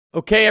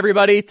Okay,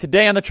 everybody,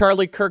 today on the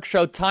Charlie Kirk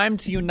Show, time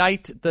to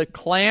unite the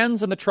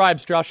clans and the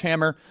tribes. Josh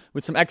Hammer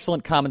with some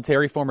excellent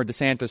commentary, former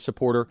DeSantis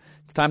supporter.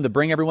 It's time to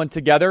bring everyone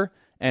together,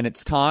 and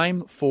it's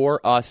time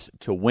for us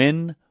to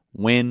win.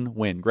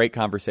 Great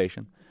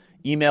conversation.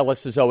 Email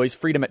us, as always,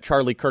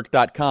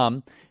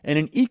 freedom@charliekirk.com, and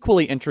an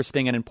equally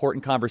interesting and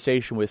important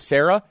conversation with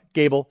Sarah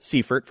Gable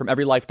Seifert from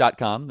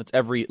everylife.com. That's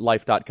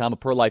everylife.com, a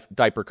pro-life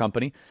diaper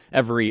company,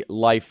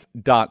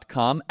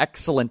 everylife.com.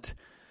 Excellent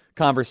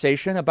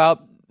conversation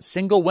about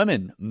single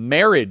women,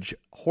 marriage,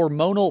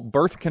 hormonal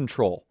birth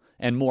control,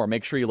 and more.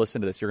 Make sure you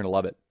listen to this. You're going to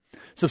love it.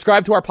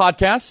 Subscribe to our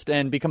podcast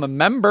and become a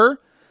member.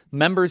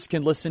 Members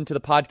can listen to the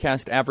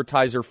podcast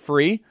advertiser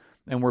free,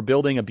 and we're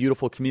building a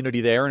beautiful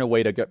community there and a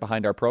way to get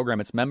behind our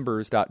program. It's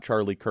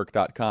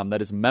members.charliekirk.com.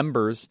 That is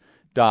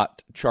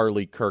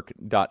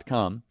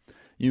members.charliekirk.com.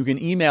 You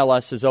can email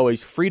us, as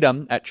always,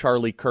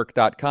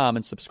 freedom@charliekirk.com,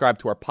 and subscribe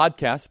to our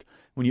podcast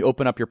when you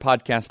open up your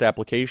podcast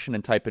application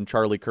and type in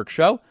Charlie Kirk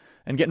Show.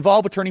 And get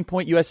involved with Turning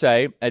Point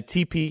USA at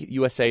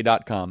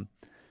tpusa.com.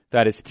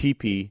 That is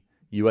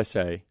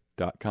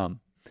tpusa.com.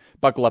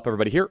 Buckle up,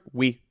 everybody. Here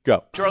we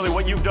go. Charlie,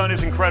 what you've done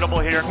is incredible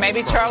here.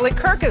 Maybe Charlie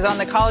Kirk is on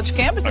the college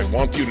campus. I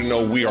want you to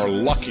know we are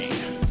lucky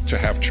to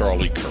have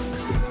Charlie Kirk.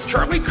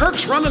 Charlie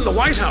Kirk's running the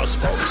White House,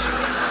 folks.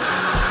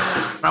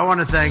 I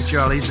want to thank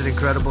Charlie. He's an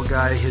incredible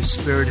guy. His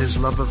spirit, his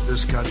love of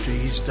this country.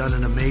 He's done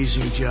an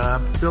amazing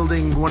job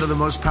building one of the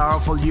most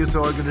powerful youth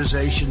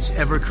organizations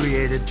ever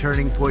created,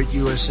 Turning Point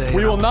USA.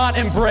 We will not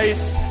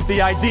embrace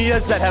the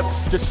ideas that have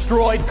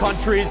destroyed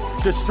countries,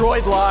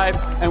 destroyed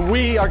lives, and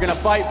we are going to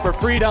fight for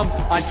freedom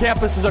on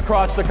campuses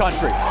across the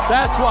country.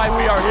 That's why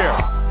we are here.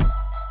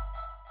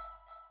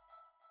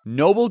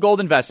 Noble Gold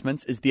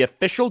Investments is the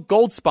official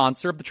gold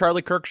sponsor of the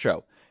Charlie Kirk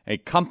Show, a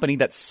company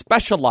that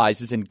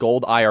specializes in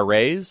gold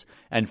IRAs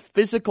and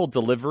physical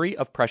delivery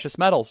of precious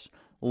metals.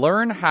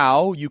 Learn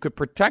how you could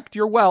protect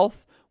your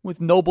wealth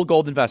with Noble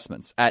Gold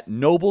Investments at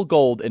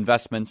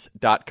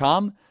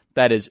noblegoldinvestments.com.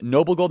 That is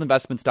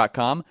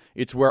noblegoldinvestments.com.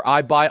 It's where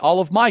I buy all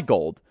of my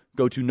gold.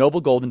 Go to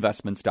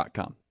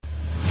noblegoldinvestments.com.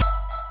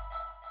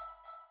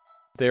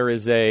 There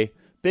is a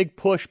big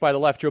push by the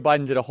left. Joe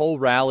Biden did a whole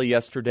rally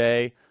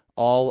yesterday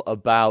all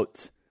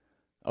about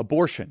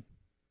abortion.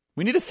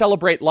 We need to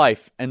celebrate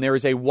life, and there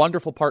is a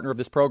wonderful partner of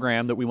this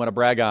program that we want to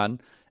brag on,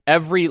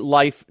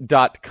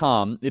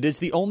 everylife.com. It is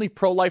the only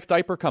pro-life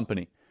diaper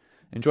company.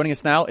 And joining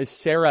us now is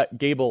Sarah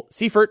Gable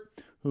Seifert,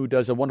 who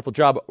does a wonderful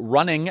job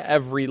running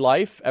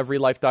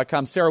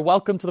everylife.com. Sarah,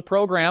 welcome to the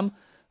program.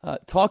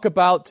 Talk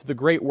about the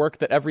great work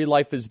that Every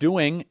Life is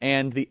doing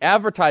and the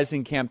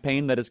advertising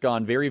campaign that has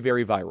gone very,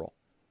 very viral.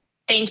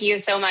 Thank you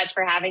so much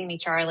for having me,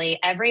 Charlie.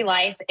 Every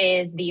Life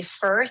is the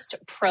first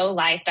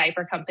pro-life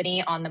diaper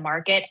company on the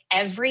market.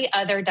 Every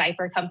other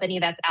diaper company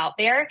that's out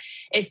there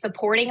is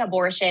supporting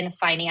abortion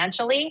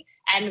financially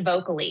and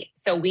vocally.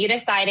 So we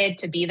decided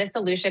to be the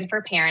solution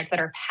for parents that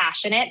are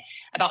passionate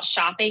about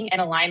shopping in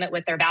alignment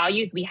with their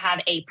values. We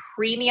have a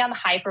premium,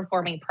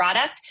 high-performing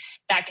product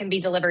that can be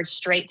delivered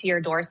straight to your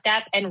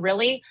doorstep. And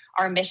really,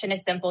 our mission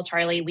is simple,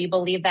 Charlie. We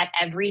believe that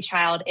every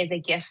child is a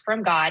gift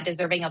from God,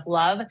 deserving of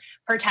love,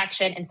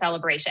 protection, and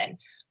celebration.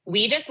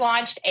 We just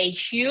launched a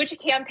huge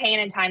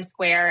campaign in Times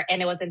Square,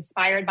 and it was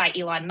inspired by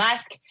Elon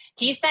Musk.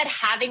 He said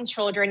having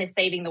children is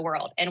saving the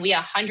world, and we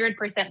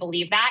 100%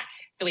 believe that.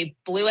 So we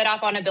blew it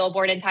up on a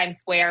billboard in Times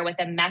Square with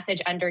a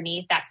message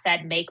underneath that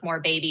said, make more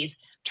babies.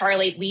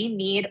 Charlie, we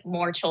need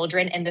more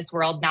children in this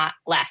world, not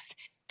less.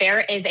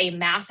 There is a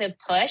massive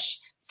push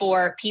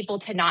for people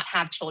to not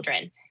have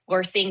children.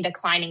 We're seeing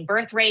declining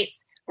birth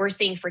rates. We're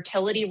seeing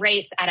fertility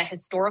rates at a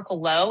historical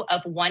low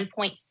of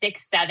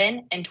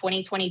 1.67 in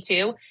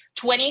 2022.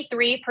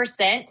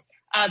 23%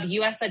 of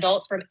U.S.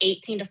 adults from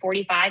 18 to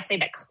 45 say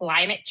that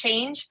climate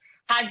change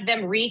has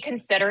them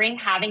reconsidering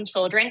having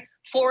children.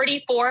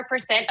 44%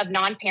 of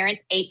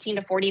non-parents 18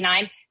 to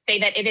 49 say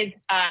that it is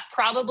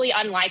probably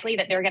unlikely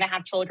that they're going to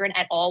have children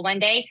at all one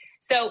day.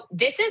 So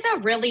this is a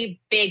really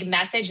big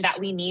message that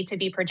we need to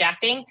be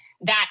projecting,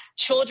 that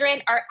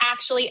children are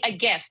actually a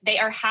gift. They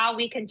are how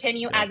we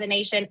continue as a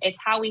nation. It's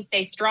how we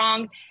stay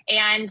strong,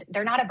 and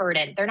they're not a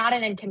burden. They're not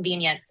an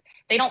inconvenience.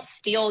 They don't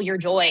steal your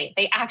joy.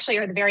 They actually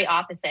are the very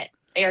opposite.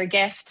 They are a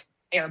gift.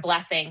 They are a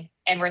blessing.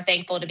 And we're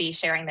thankful to be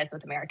sharing this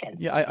with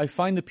Americans. Yeah, I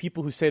find the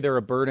people who say they're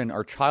a burden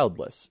are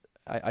childless.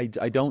 I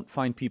don't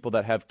find people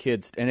that have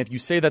kids. And if you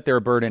say that they're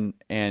a burden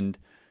and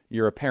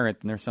you're a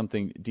parent, then there's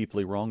something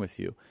deeply wrong with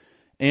you.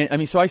 And I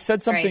mean, so I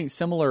said something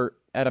similar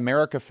at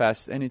America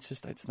Fest, and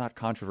it's not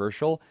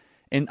controversial.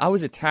 And I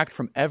was attacked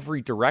from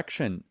every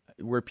direction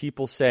where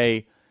people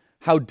say,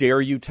 how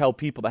dare you tell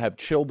people that have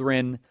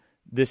children,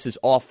 this is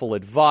awful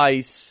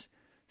advice.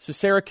 So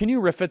Sarah, can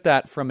you riff at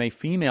that from a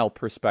female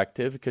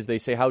perspective? Because they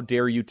say, how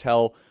dare you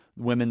tell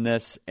women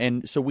this?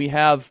 And so we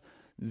have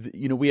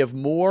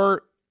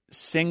more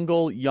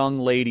single young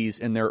ladies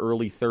in their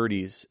early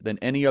 30s than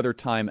any other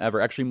time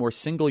ever. Actually, more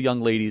single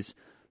young ladies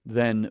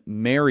than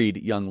married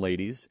young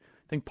ladies.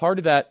 I think part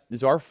of that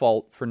is our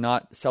fault for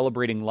not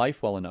celebrating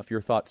life well enough.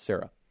 Your thoughts,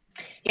 Sarah?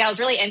 Yeah, it was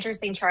really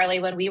interesting, Charlie.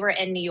 When we were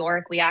in New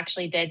York, we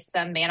actually did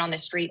some man on the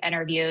street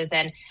interviews,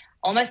 and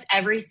almost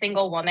every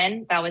single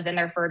woman that was in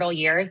their fertile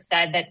years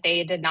said that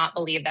they did not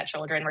believe that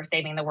children were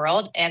saving the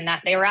world and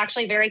that they were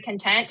actually very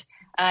content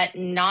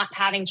not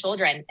having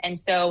children. And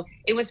so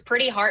it was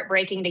pretty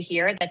heartbreaking to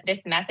hear that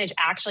this message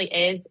actually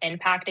is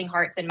impacting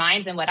hearts and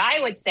minds. And what I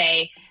would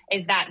say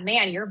is that,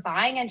 man, you're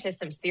buying into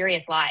some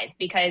serious lies,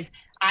 because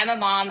I'm a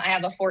mom. I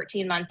have a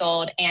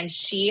 14-month-old, and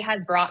she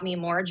has brought me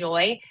more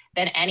joy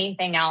than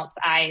anything else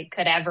I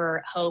could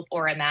ever hope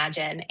or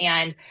imagine.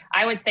 And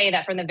I would say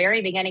that from the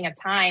very beginning of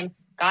time,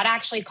 God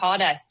actually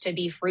called us to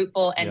be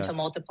fruitful and to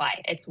multiply.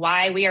 It's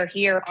why we are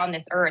here on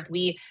this earth.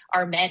 We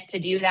are meant to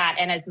do that.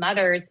 And as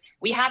mothers,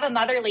 we have a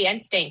motherly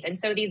instinct. And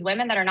so these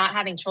women that are not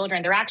having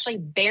children, they're actually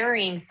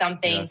bearing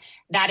something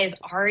that is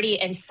already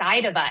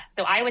inside of us.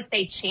 So I would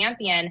say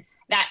champion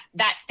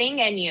that thing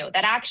in you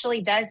that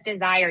actually does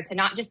desire to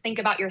not just think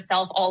about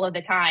yourself all of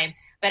the time,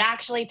 but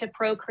actually to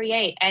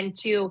procreate and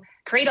to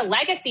create a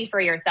legacy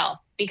for yourself.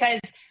 Because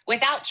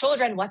without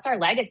children, what's our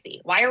legacy?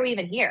 Why are we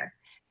even here?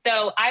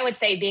 So I would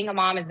say being a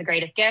mom is the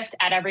greatest gift.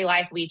 At Every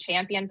Life, we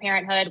champion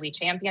parenthood, we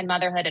champion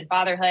motherhood and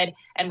fatherhood,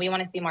 and we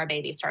want to see more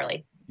babies,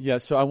 Charlie. Yeah,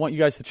 so I want you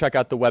guys to check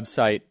out the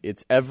website.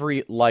 It's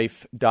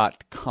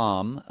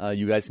everylife.com.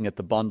 You guys can get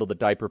the bundle, the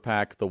diaper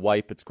pack, the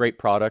wipe. It's great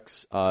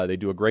products. They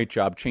do a great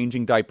job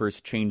changing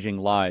diapers, changing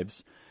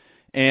lives.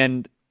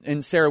 And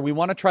Sarah, we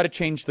want to try to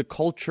change the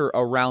culture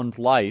around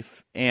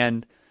life.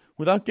 And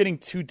without getting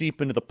too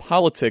deep into the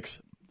politics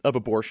of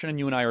abortion, and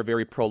you and I are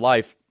very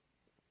pro-life,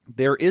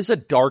 there is a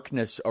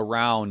darkness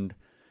around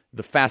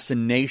the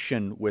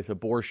fascination with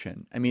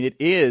abortion. I mean, it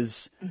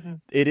is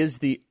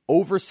the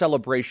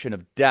over-celebration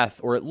of death,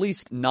 or at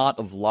least not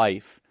of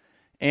life.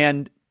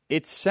 And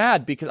it's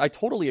sad because I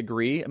totally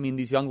agree. I mean,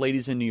 these young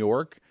ladies in New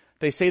York,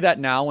 they say that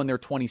now when they're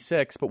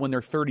 26, but when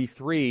they're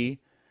 33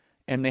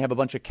 and they have a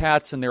bunch of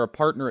cats and they're a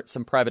partner at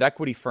some private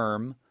equity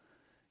firm,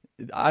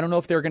 I don't know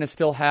if they're going to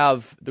still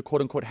have the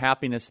quote-unquote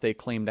happiness they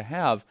claim to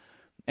have.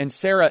 And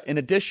Sarah, in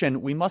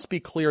addition, we must be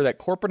clear that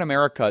corporate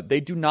America, they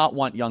do not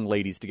want young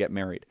ladies to get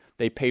married.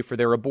 They pay for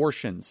their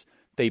abortions.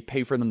 They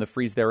pay for them to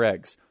freeze their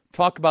eggs.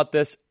 Talk about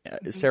this,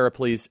 Sarah,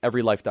 please,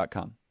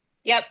 everylife.com.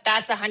 Yep,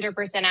 that's 100%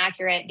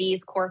 accurate.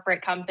 These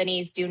corporate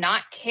companies do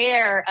not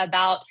care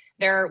about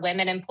their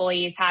women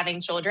employees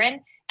having children.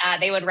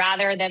 They would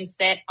rather them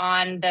sit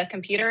on the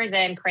computers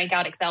and crank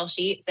out Excel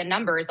sheets and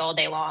numbers all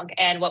day long.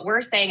 And what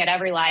we're saying at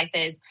Every Life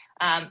is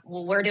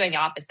we're doing the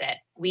opposite.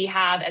 We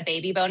have a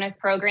baby bonus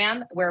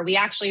program where we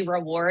actually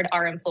reward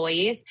our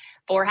employees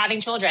for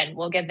having children.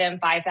 We'll give them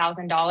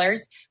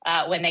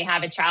 $5,000 when they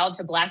have a child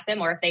to bless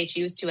them, or if they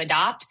choose to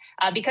adopt,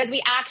 because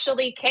we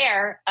actually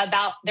care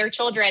about their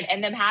children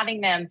and them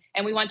having them,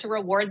 and we want to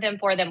reward them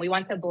for them. We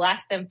want to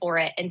bless them for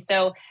it. And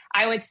so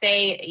I would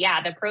say,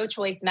 yeah, the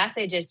pro-choice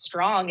message is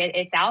strong.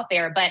 It's out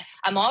there, but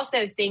I'm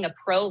also seeing a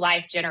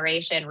pro-life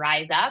generation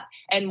rise up,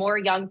 and more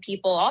young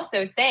people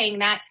also saying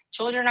that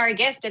children are a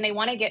gift and they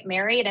want to get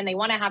married and they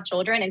want to have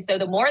children. And so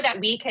the more that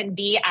we can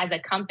be as a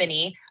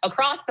company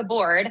across the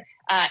board,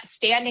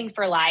 standing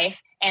for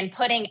life and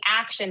putting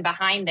action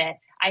behind it,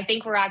 I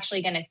think we're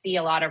actually going to see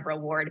a lot of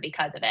reward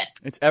because of it.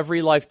 It's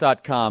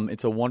everylife.com.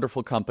 It's a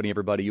wonderful company,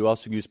 everybody. You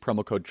also use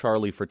promo code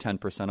Charlie for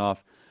 10%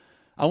 off.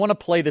 I want to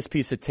play this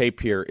piece of tape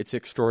here. It's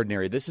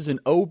extraordinary. This is an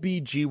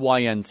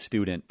OBGYN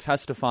student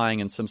testifying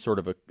in some sort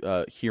of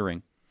a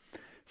hearing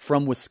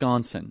from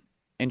Wisconsin.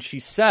 And she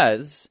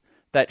says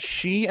that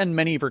she and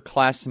many of her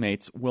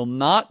classmates will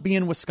not be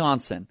in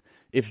Wisconsin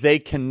if they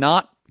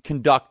cannot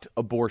conduct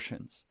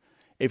abortions.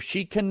 If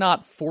she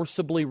cannot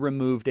forcibly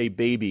remove a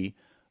baby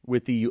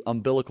with the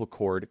umbilical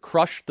cord,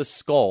 crush the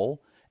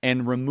skull,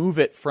 and remove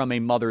it from a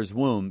mother's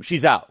womb,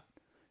 she's out.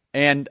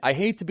 And I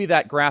hate to be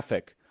that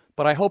graphic,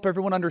 but I hope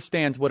everyone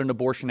understands what an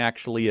abortion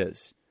actually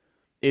is.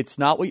 It's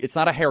not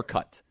a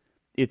haircut.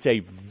 It's a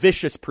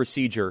vicious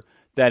procedure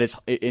that is,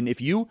 and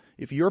if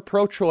you're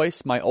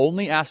pro-choice, my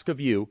only ask of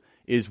you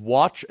is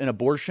watch an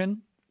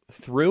abortion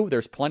through.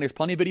 There's plenty of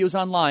videos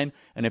online,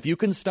 and if you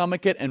can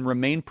stomach it and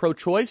remain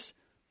pro-choice,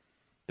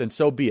 then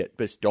so be it.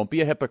 But don't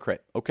be a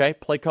hypocrite, okay?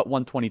 Play cut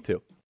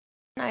 122.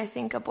 I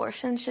think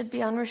abortion should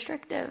be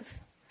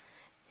unrestrictive.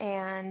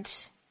 And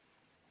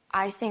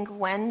I think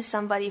when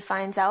somebody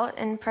finds out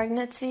in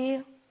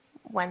pregnancy,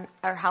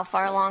 or how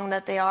far along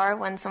that they are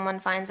when someone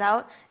finds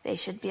out, they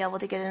should be able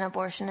to get an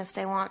abortion if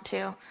they want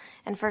to.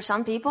 And for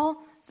some people,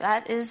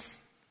 that is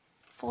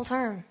full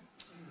term.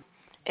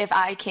 If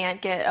I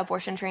can't get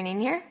abortion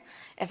training here,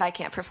 if I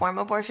can't perform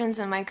abortions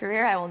in my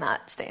career, I will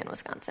not stay in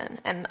Wisconsin.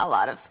 And a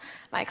lot of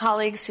my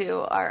colleagues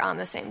who are on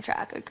the same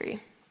track agree.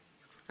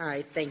 All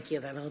right, thank you.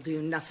 That'll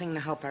do nothing to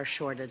help our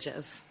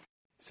shortages.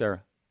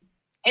 Sarah.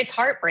 It's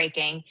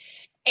heartbreaking.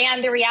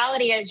 And the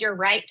reality is, you're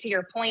right to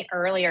your point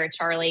earlier,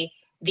 Charlie.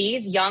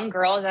 These young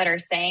girls that are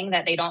saying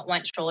that they don't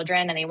want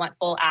children and they want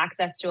full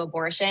access to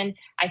abortion,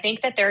 I think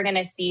that they're going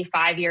to see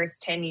 5 years,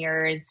 10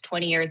 years,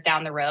 20 years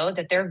down the road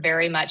that they're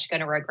very much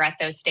going to regret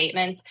those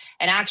statements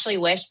and actually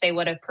wish they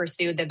would have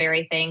pursued the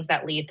very things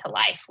that lead to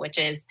life, which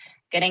is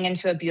getting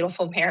into a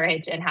beautiful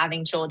marriage and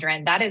having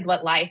children. That is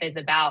what life is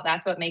about.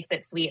 That's what makes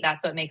it sweet.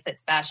 That's what makes it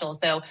special.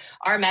 So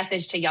our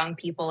message to young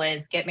people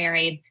is get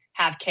married,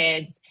 have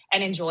kids,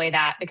 and enjoy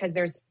that, because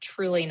there's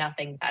truly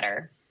nothing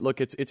better. Look,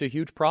 it's a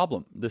huge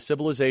problem. The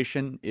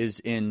civilization is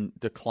in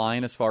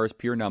decline as far as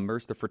pure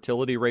numbers. The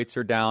fertility rates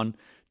are down.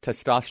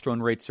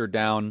 Testosterone rates are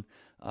down.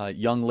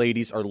 Young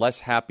ladies are less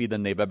happy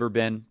than they've ever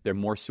been. They're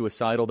more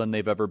suicidal than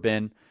they've ever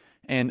been.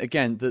 And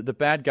again, the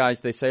bad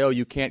guys, they say, oh,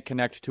 you can't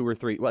connect two or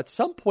three. Well, at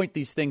some point,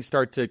 these things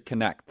start to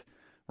connect,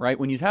 right?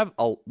 When you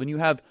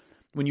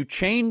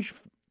change,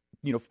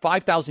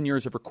 5,000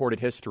 years of recorded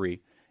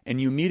history, and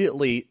you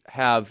immediately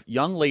have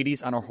young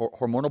ladies on a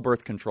hormonal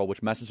birth control,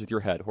 which messes with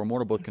your head.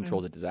 Hormonal birth control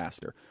is a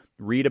disaster.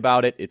 Read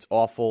about it. It's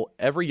awful.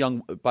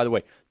 By the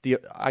way,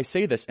 I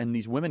say this, and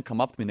these women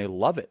come up to me and they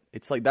love it.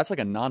 It's like, that's like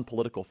a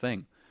non-political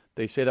thing.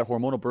 They say that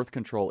hormonal birth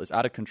control is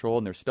out of control,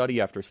 and there's study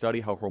after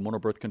study how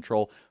hormonal birth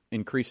control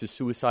increases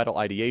suicidal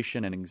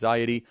ideation and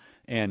anxiety.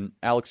 And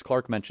Alex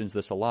Clark mentions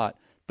this a lot.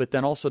 But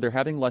then also they're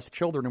having less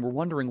children, and we're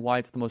wondering why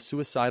it's the most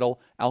suicidal,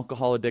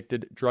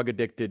 alcohol-addicted,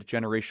 drug-addicted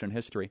generation in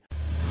history.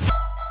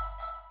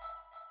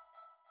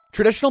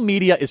 Traditional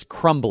media is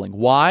crumbling.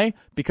 Why?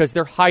 Because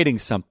they're hiding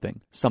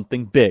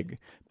something big.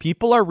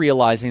 People are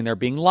realizing they're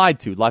being lied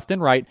to left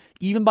and right,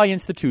 even by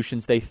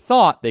institutions they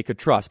thought they could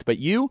trust. But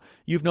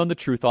you've known the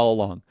truth all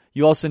along.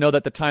 You also know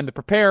that the time to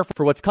prepare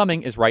for what's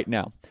coming is right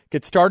now.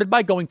 Get started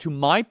by going to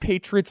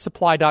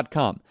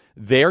mypatriotsupply.com.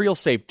 There you'll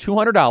save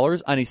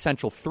 $200 on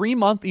essential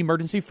 3-month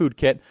emergency food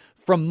kit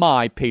from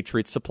My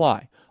Patriot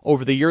Supply.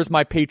 Over the years,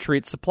 My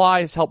Patriot Supply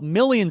has helped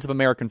millions of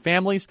American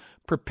families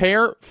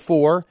prepare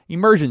for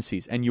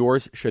emergencies, and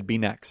yours should be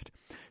next.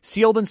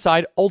 Sealed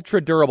inside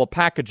ultra-durable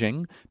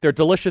packaging, their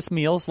delicious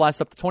meals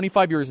last up to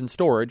 25 years in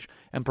storage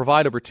and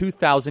provide over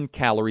 2,000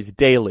 calories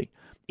daily.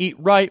 Eat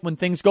right when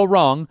things go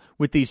wrong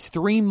with these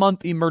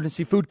 3-month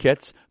emergency food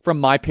kits from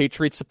My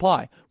Patriot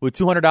Supply. With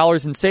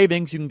 $200 in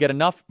savings, you can get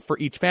enough for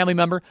each family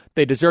member.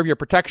 They deserve your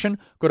protection.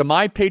 Go to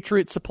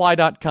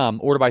mypatriotsupply.com.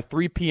 Order by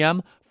 3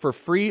 p.m. for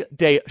free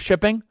day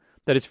shipping.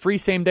 That is free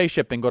same-day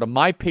shipping. Go to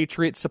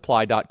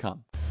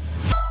mypatriotsupply.com.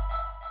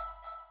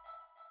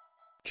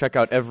 Check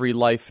out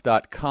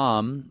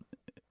everylife.com.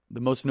 The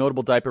most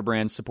notable diaper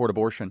brands support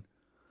abortion.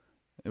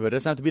 But it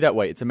doesn't have to be that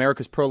way. It's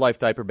America's pro-life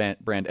diaper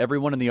brand.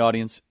 Everyone in the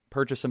audience,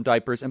 purchase some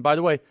diapers. And by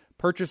the way,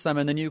 purchase them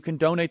and then you can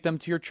donate them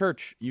to your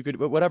church. You could,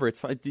 whatever.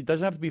 It's fine. It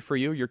doesn't have to be for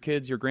you, your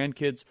kids, your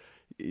grandkids.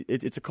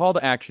 It's a call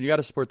to action. You got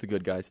to support the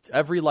good guys. It's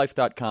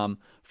everylife.com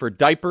for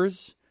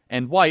diapers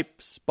and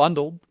wipes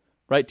bundled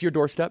right to your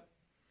doorstep.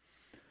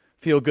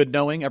 Feel good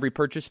knowing every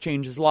purchase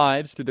changes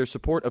lives through their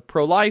support of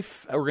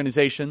pro-life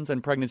organizations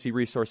and pregnancy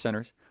resource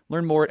centers.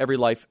 Learn more at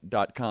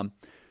everylife.com.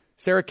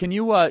 Sarah, can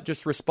you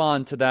just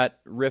respond to that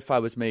riff I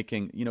was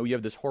making? You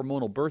have this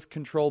hormonal birth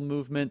control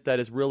movement that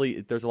is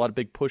really, there's a lot of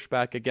big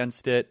pushback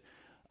against it.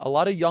 A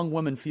lot of young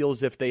women feel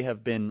as if they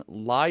have been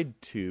lied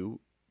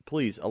to.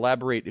 Please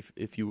elaborate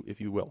if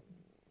you will.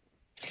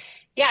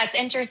 Yeah, it's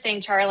interesting,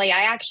 Charlie.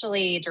 I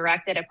actually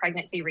directed a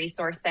pregnancy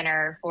resource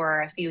center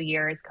for a few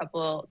years,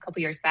 couple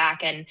years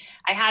back, and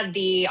I had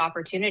the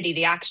opportunity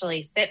to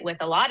actually sit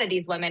with a lot of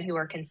these women who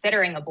were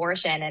considering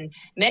abortion, and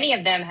many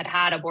of them had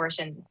had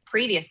abortions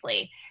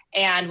previously.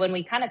 And when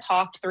we kind of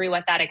talked through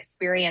what that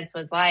experience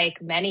was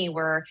like, many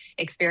were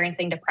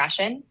experiencing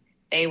depression.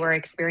 They were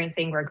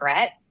experiencing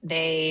regret.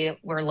 They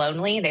were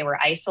lonely. They were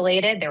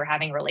isolated. They were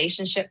having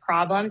relationship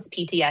problems,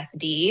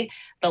 PTSD.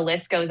 The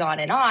list goes on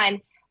and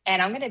on. And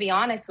I'm going to be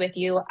honest with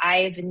you,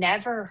 I've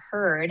never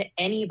heard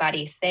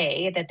anybody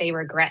say that they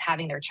regret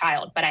having their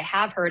child, but I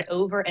have heard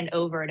over and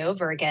over and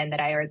over again that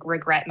I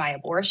regret my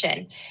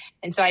abortion.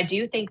 And so I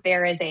do think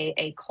there is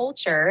a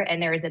culture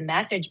and there is a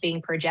message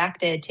being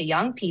projected to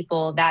young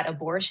people that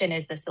abortion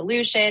is the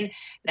solution,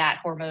 that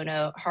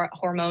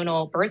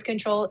hormonal birth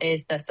control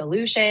is the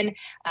solution,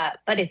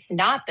 but it's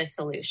not the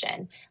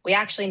solution. We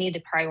actually need to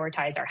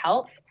prioritize our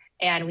health.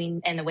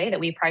 And the way that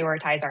we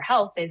prioritize our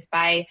health is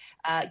by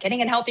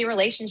getting in healthy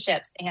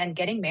relationships and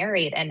getting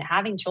married and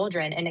having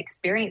children and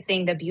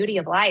experiencing the beauty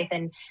of life.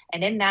 And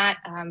in that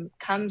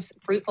comes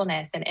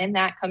fruitfulness, and in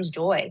that comes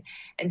joy.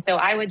 And so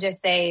I would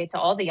just say to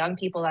all the young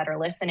people that are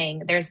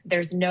listening,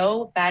 there's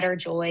no better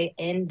joy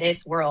in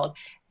this world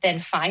than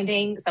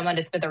finding someone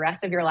to spend the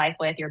rest of your life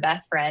with, your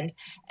best friend,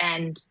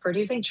 and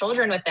producing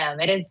children with them.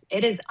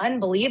 It is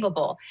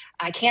unbelievable.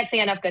 I can't say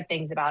enough good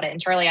things about it.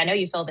 And Charlie, I know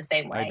you feel the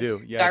same way. I do.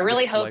 Yeah, so I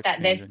really hope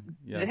that this,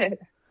 yeah.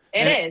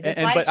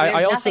 But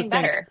I also think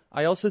better.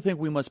 I also think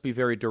we must be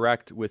very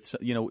direct with,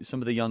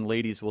 some of the young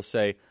ladies will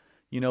say,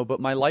 but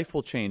my life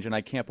will change and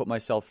I can't put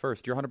myself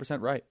first. You're 100%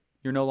 right.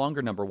 You're no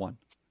longer number one,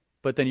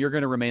 but then you're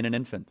going to remain an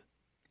infant.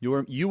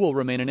 You will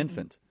remain an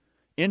infant.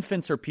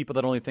 Infants are people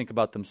that only think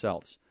about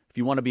themselves. If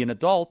you want to be an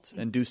adult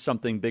and do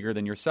something bigger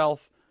than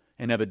yourself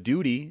and have a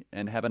duty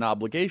and have an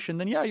obligation,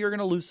 then yeah, you're going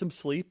to lose some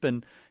sleep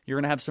and you're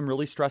going to have some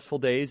really stressful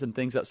days and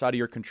things outside of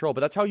your control.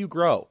 But that's how you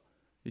grow.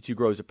 You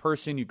grow as a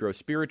person, you grow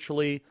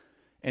spiritually.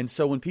 And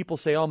so when people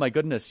say, oh, my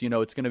goodness,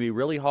 it's going to be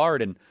really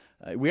hard, and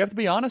we have to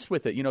be honest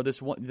with it.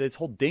 This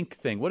whole DINK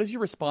thing. What is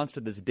your response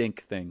to this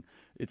DINK thing?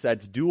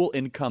 That's dual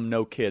income,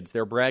 no kids.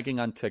 They're bragging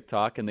on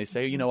TikTok, and they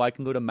say, I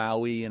can go to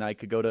Maui and I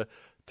could go to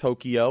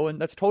Tokyo,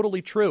 and that's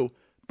totally true.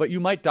 But you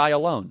might die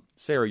alone.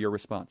 Sarah, your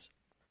response?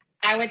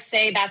 I would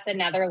say that's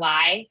another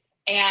lie.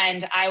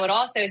 And I would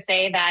also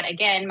say that,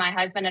 again, my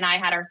husband and I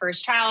had our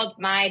first child.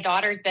 My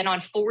daughter's been on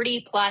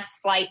 40 plus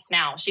flights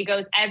now. She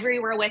goes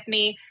everywhere with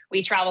me.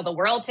 We travel the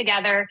world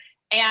together.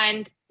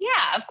 And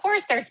yeah, of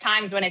course, there's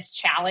times when it's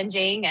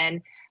challenging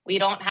and we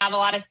don't have a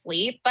lot of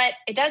sleep, but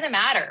it doesn't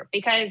matter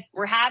because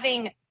we're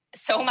having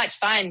so much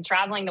fun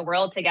traveling the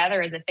world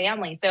together as a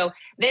family. So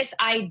this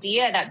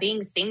idea that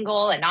being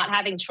single and not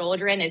having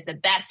children is the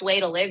best way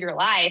to live your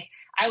life,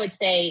 I would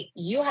say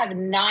you have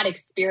not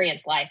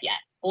experienced life yet.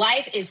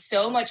 Life is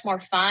so much more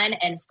fun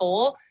and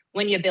full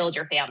when you build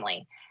your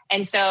family.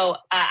 And so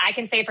I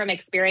can say from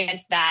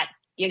experience that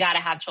you got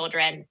to have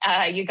children.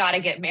 You got to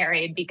get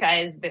married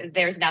because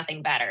there's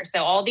nothing better.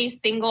 So all these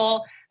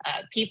single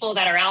people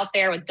that are out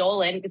there with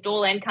dual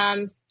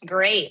incomes,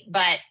 great,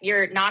 but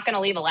you're not going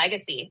to leave a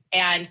legacy.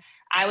 And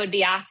I would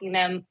be asking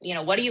them,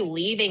 what are you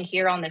leaving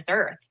here on this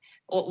earth?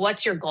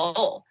 What's your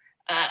goal?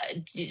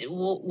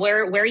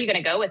 Where are you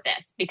going to go with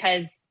this?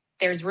 Because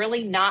there's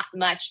really not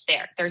much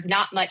there. There's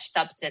not much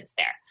substance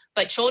there.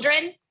 But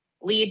children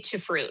lead to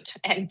fruit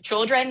and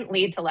children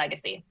lead to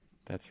legacy.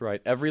 That's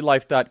right.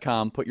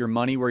 Everylife.com. Put your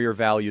money where your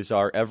values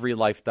are.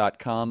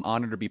 Everylife.com.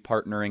 Honored to be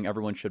partnering.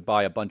 Everyone should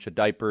buy a bunch of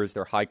diapers.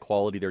 They're high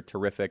quality. They're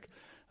terrific.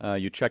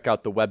 You check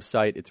out the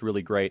website. It's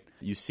really great.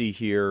 You see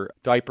here,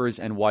 diapers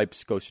and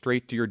wipes go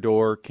straight to your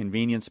door.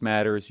 Convenience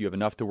matters. You have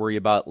enough to worry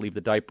about. Leave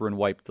the diaper and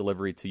wipe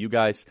delivery to you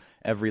guys.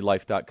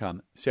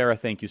 Everylife.com. Sarah,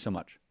 thank you so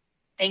much.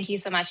 Thank you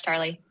so much,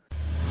 Charlie.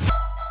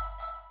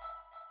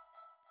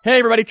 Hey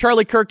everybody,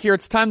 Charlie Kirk here.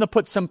 It's time to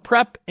put some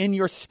prep in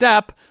your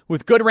step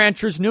with Good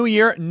Rancher's New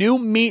Year, New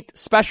Meat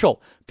Special.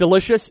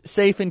 Delicious,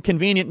 safe, and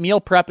convenient meal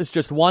prep is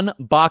just one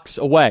box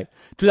away.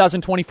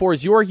 2024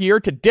 is your year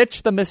to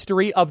ditch the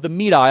mystery of the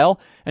meat aisle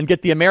and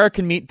get the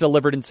American meat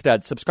delivered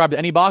instead. Subscribe to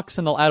any box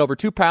and they'll add over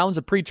 2 pounds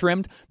of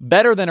pre-trimmed,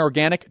 better than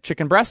organic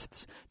chicken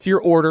breasts to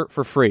your order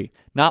for free.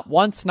 Not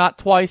once, not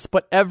twice,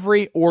 but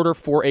every order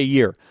for a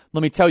year.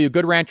 Let me tell you,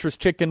 Good Rancher's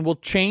chicken will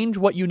change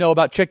what you know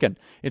about chicken.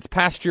 It's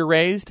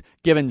pasture-raised,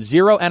 given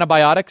 0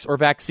 antibiotics or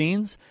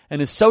vaccines,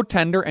 and is so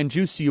tender and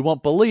juicy you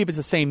won't believe it's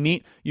the same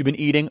meat you've been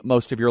eating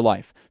most of your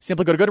life.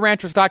 Simply go to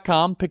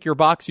GoodRanchers.com, pick your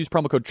box, use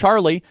promo code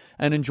Charlie,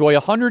 and enjoy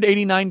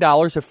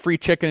 $189 of free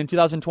chicken in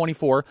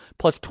 2024,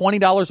 plus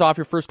 $20 off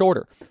your first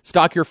order.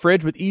 Stock your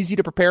fridge with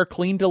easy-to-prepare,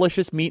 clean,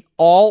 delicious meat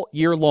all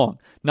year long.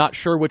 Not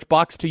sure which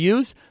box to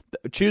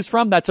choose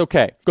from? That's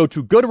okay. Go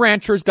to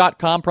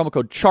GoodRanchers.com, promo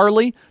code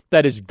Charlie.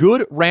 That is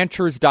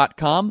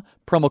GoodRanchers.com,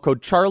 promo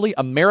code Charlie.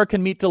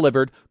 American meat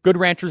delivered.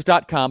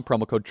 GoodRanchers.com,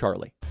 promo code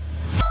Charlie.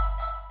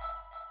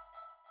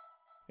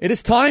 It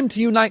is time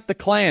to unite the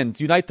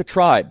clans, unite the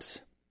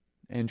tribes.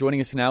 And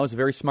joining us now is a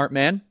very smart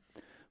man,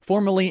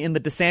 formerly in the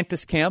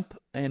DeSantis camp,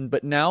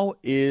 but now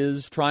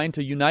is trying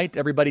to unite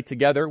everybody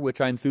together, which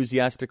I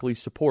enthusiastically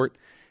support.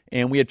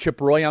 And we had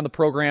Chip Roy on the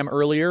program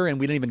earlier, and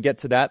we didn't even get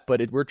to that,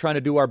 but we're trying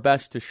to do our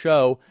best to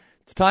show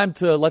it's time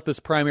to let this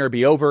primary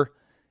be over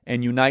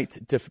and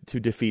unite to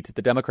defeat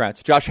the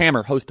Democrats. Josh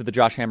Hammer, host of The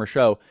Josh Hammer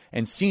Show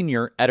and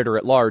senior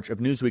editor-at-large of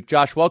Newsweek.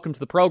 Josh, welcome to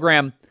the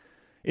program.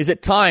 Is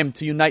it time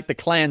to unite the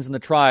clans and the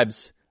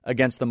tribes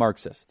against the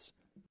Marxists?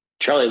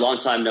 Charlie, long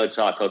time no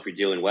talk. Hope you're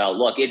doing well.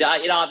 Look, it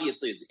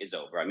obviously is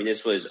over. I mean,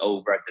 this was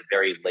over at the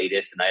very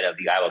latest, the night of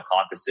the Iowa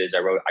caucuses.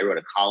 I wrote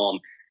a column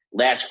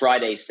last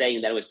Friday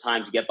saying that it was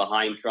time to get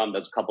behind Trump. That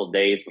was a couple of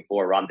days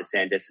before Ron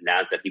DeSantis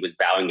announced that he was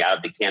bowing out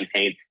of the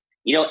campaign.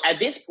 At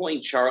this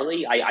point,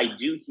 Charlie, I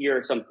do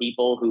hear some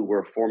people who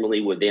were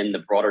formerly within the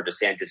broader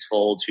DeSantis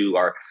fold who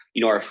are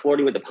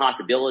flirting with the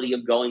possibility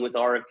of going with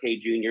RFK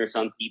Jr.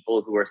 Some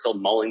people who are still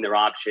mulling their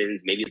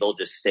options. Maybe they'll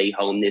just stay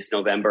home this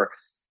November.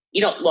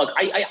 Look,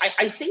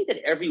 I think that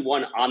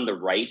everyone on the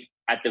right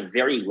at the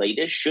very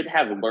latest should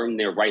have learned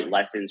their right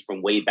lessons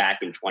from way back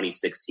in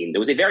 2016. There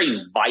was a very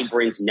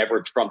vibrant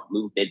Never Trump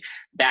movement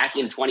back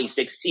in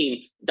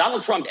 2016.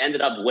 Donald Trump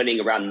ended up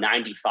winning around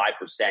 95%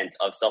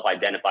 of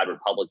self-identified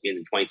Republicans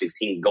in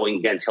 2016, going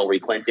against Hillary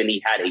Clinton.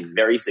 He had a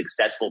very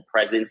successful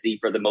presidency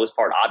for the most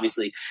part.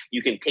 Obviously,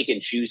 you can pick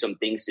and choose some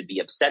things to be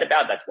upset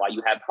about. That's why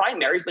you have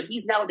primaries, but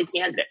he's now the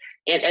candidate.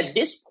 And at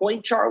this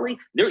point, Charlie,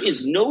 there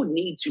is no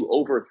need to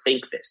overthink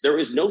this. There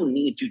is no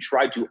need to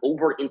try to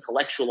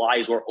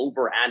over-intellectualize or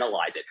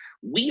overanalyze it.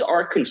 We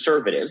are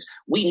conservatives.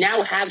 We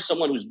now have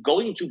someone who's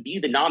going to be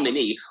the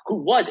nominee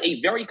who was a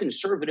very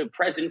conservative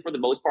president for the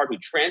most part, who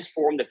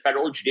transformed the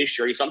federal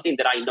judiciary, something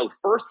that I know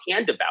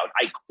firsthand about.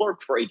 I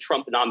clerked for a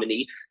Trump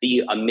nominee,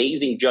 the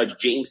amazing Judge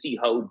James C.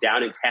 Ho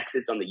down in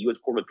Texas on the U.S.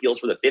 Court of Appeals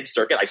for the Fifth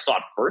Circuit. I saw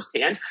it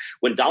firsthand.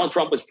 When Donald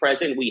Trump was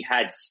president, we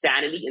had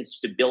sanity and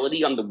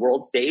stability on the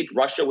world stage.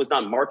 Russia was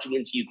not marching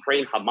into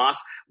Ukraine. Hamas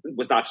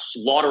was not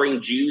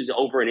slaughtering Jews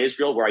over in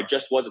Israel, where I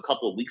just was a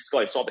couple of weeks ago.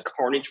 I saw the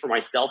carnage for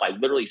myself. I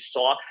literally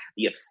saw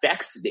the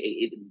effects,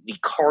 the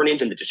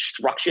carnage and the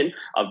destruction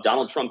of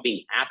Donald Trump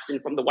being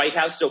absent from the White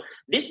House. So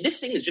this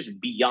thing is just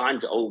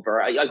beyond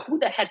over. Who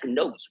the heck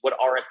knows what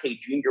RFK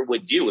Jr.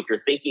 would do if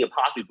you're thinking of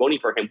possibly voting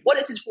for him? What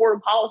is his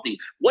foreign policy?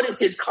 What is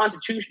his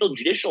constitutional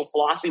judicial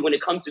philosophy when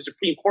it comes to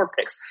Supreme Court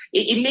picks?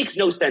 It makes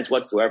no sense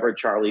whatsoever,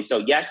 Charlie. So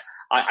yes,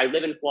 I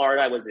live in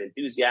Florida. I was an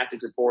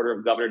enthusiastic supporter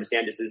of Governor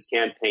DeSantis'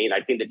 campaign.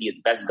 I think that he is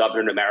the best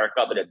governor in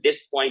America. But at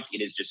this point,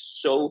 it is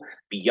just so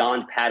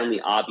beyond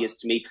patently obvious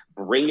to me.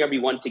 Bring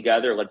everyone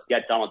together. Let's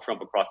get Donald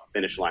Trump across the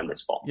finish line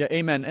this fall. Yeah,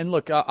 amen. And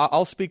look,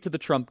 I'll speak to the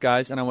Trump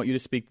guys, and I want you to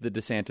speak to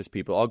the DeSantis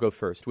people. I'll go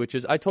first, which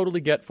is I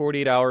totally get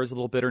 48 hours, a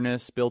little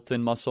bitterness,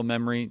 built-in muscle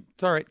memory.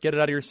 It's all right. Get it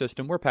out of your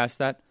system. We're past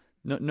that.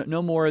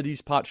 No more of these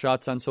pot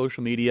shots on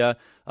social media.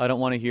 I don't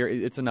want to hear.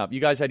 It's enough.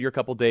 You guys had your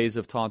couple days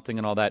of taunting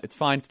and all that. It's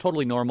fine. It's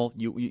totally normal.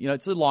 You know,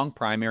 it's a long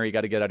primary. You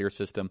got to get out of your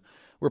system.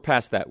 We're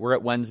past that. We're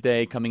at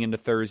Wednesday, coming into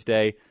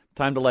Thursday.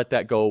 Time to let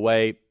that go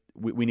away.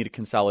 We need a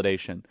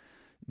consolidation.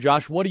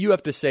 Josh, what do you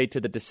have to say to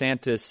the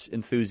DeSantis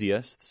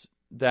enthusiasts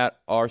that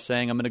are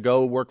saying, I'm going to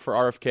go work for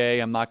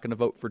RFK, I'm not going to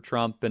vote for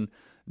Trump, and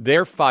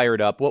they're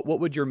fired up? What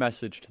would your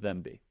message to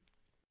them be?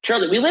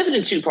 Charlie, we live in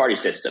a two-party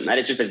system. That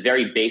is just a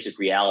very basic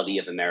reality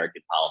of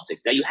American politics.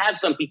 Now, you have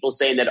some people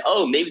saying that,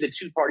 maybe the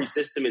two-party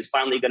system is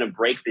finally going to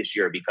break this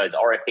year because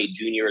RFK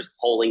Jr. is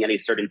polling at a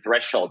certain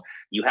threshold.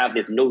 You have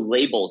this no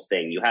labels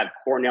thing. You have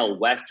Cornel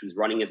West, who's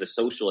running as a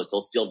socialist.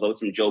 He'll still vote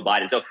from Joe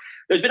Biden. So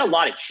there's been a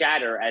lot of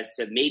chatter as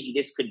to maybe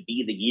this could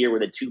be the year where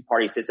the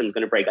two-party system is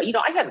going to break. You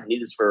know, I have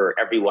news for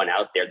everyone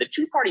out there. The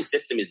two-party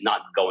system is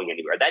not going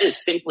anywhere. That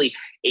is simply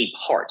a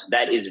part.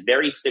 That is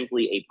very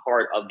simply a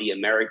part of the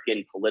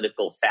American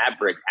political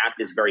fabric at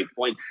this very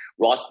point.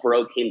 Ross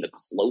Perot came the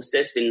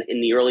closest in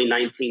the early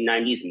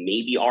 1990s.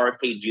 Maybe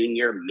RFK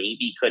Jr.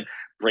 maybe could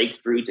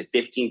break through to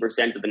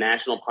 15% of the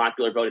national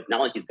popular vote. It's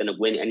not like he's going to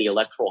win any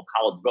electoral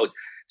college votes.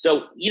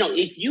 So, you know,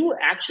 if you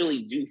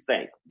actually do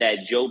think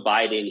that Joe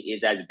Biden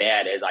is as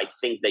bad as I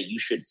think that you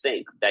should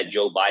think that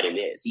Joe Biden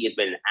is, he has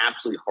been an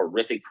absolutely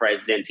horrific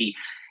president.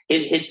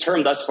 His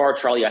term thus far,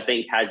 Charlie, I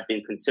think has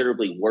been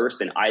considerably worse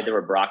than either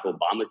of Barack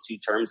Obama's two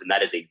terms. And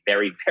that is a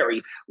very,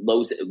 very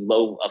low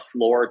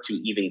floor to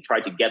even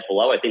try to get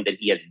below. I think that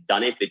he has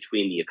done it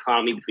between the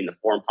economy, between the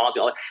foreign policy.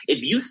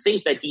 If you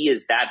think that he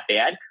is that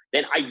bad,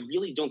 then I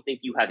really don't think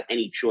you have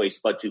any choice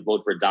but to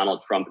vote for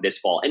Donald Trump this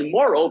fall. And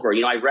moreover,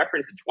 you know, I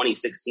referenced the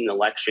 2016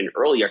 election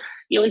earlier.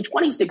 You know, in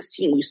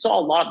 2016, we saw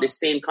a lot of the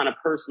same kind of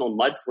personal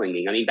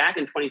mudslinging. I mean, back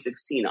in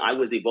 2016, I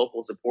was a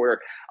vocal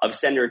supporter of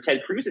Senator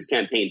Ted Cruz's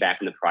campaign back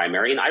in the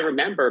primary. And I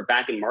remember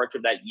back in March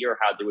of that year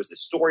how there was a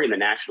story in the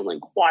National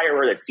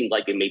Enquirer that seemed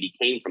like it maybe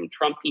came from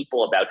Trump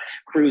people about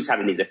Cruz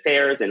having these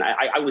affairs. And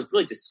I was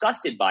really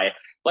disgusted by it.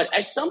 But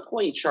at some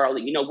point,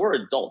 Charlie, you know, we're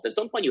adults. At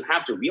some point, you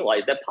have to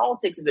realize that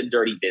politics is a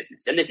dirty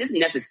business. And this isn't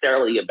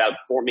necessarily about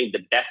forming the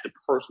best of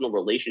personal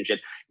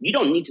relationships. You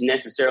don't need to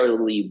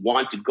necessarily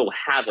want to go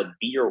have a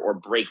beer or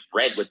break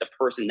bread with the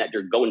person that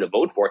you're going to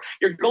vote for.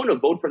 You're going to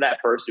vote for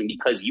that person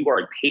because you are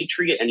a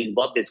patriot and you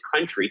love this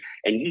country.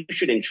 And you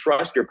should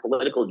entrust your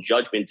political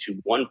judgment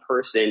to one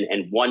person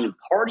and one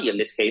party in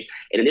this case.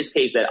 And in this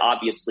case, that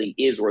obviously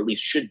is, or at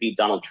least should be,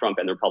 Donald Trump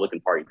and the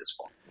Republican Party this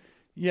fall.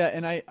 Yeah,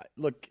 and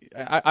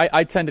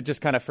I tend to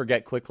just kind of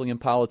forget quickly in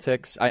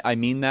politics. I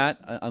mean that,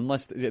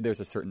 unless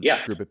there's a certain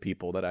group of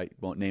people that I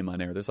won't name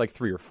on air. There's like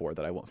 3 or 4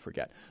 that I won't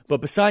forget.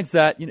 But besides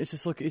that, you know,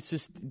 it's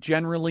just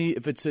generally,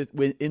 if it's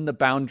within the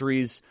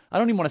boundaries, I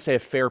don't even want to say a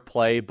fair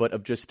play, but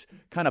of just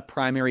kind of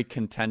primary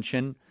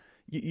contention,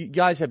 you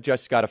guys have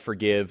just got to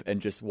forgive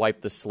and just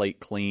wipe the slate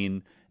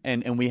clean.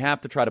 And we have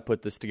to try to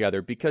put this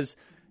together because...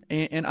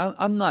 And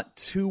I'm not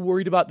too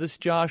worried about this,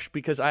 Josh,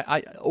 because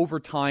I over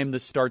time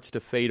this starts to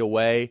fade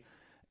away.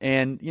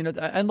 And, you know,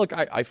 and look,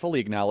 I fully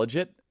acknowledge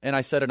it. And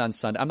I said it on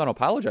Sunday. I'm not going to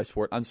apologize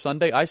for it. On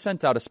Sunday, I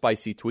sent out a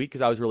spicy tweet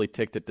because I was really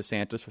ticked at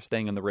DeSantis for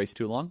staying in the race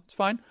too long. It's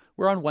fine.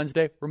 We're on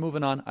Wednesday. We're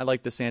moving on. I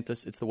like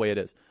DeSantis. It's the way it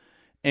is.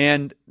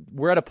 And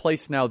we're at a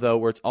place now, though,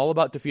 where it's all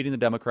about defeating the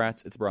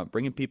Democrats. It's about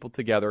bringing people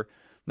together.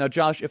 Now,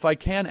 Josh, if I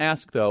can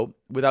ask, though,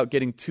 without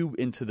getting too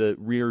into the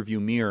rear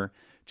view mirror,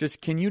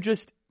 can you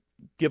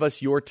give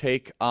us your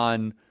take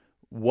on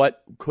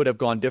what could have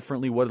gone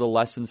differently? What are the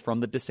lessons from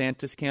the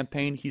DeSantis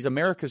campaign? He's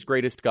America's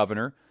greatest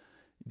governor.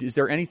 Is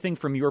there anything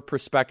from your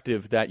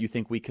perspective that you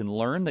think we can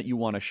learn that you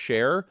want to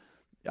share?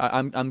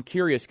 I'm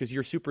curious because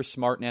you're super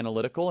smart and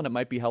analytical, and it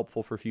might be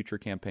helpful for future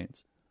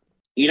campaigns.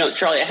 You know,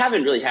 Charlie, I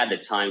haven't really had the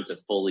time to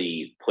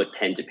fully put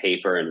pen to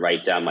paper and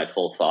write down my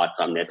full thoughts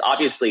on this.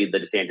 Obviously, the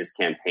DeSantis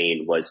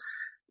campaign was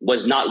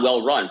not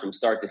well run from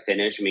start to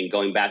finish. I mean,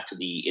 going back to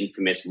the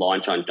infamous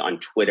launch on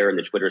Twitter and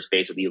the Twitter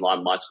space with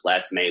Elon Musk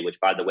last May,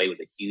 which, by the way, was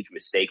a huge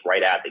mistake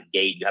right out of the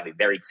gate. You have a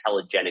very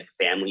telegenic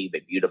family,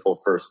 the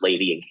beautiful First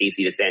Lady and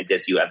Casey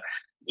DeSantis. You have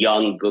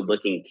young,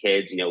 good-looking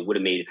kids. You know, it would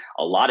have made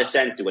a lot of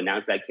sense to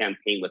announce that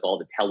campaign with all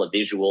the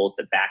televisuals,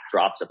 the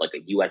backdrops of like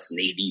a U.S.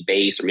 Navy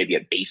base or maybe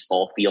a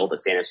baseball field.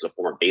 DeSantis was a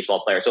former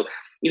baseball player. So,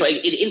 you know,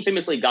 it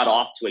infamously got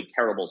off to a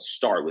terrible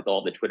start with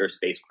all the Twitter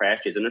space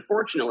crashes. And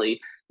unfortunately,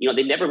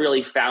 they never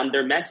really found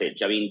their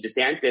message. I mean,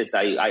 DeSantis,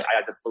 I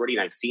as a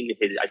Floridian, I've seen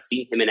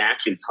him in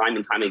action time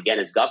and time again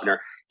as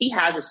governor. He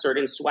has a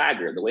certain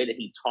swagger, the way that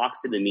he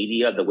talks to the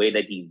media, the way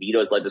that he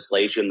vetoes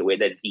legislation, the way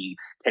that he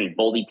can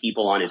bully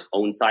people on his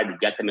own side to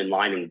get them in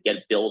line and get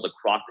bills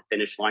across the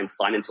finish line,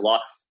 signed into law.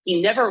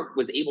 He never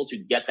was able to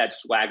get that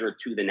swagger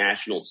to the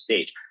national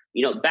stage.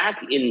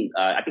 Back in,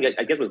 I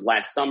guess it was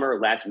last summer,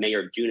 last May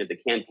or June, as the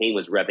campaign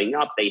was revving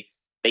up,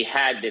 they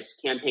had this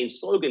campaign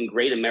slogan,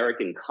 Great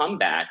American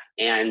Comeback.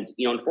 And,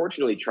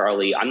 unfortunately,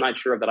 Charlie, I'm not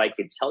sure that I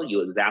could tell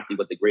you exactly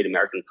what the Great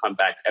American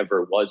Comeback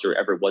ever was or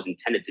ever was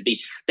intended to be.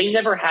 They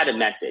never had a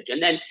message.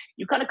 And then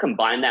you kind of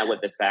combine that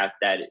with the fact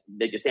that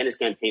the DeSantis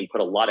campaign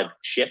put a lot of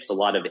chips, a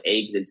lot of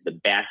eggs into the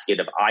basket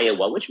of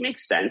Iowa, which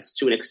makes sense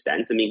to an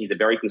extent. I mean, he's a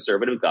very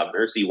conservative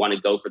governor, so you want to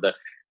go for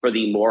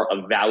the more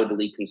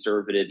avowedly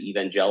conservative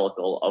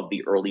evangelical of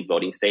the early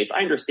voting states.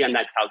 I understand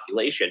that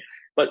calculation.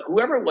 But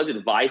whoever was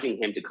advising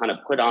him to kind of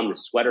put on the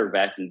sweater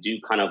vest and do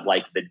kind of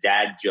like the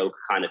dad joke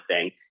kind of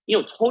thing,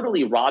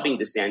 totally robbing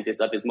DeSantis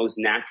of his most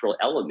natural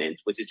element,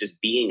 which is just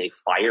being a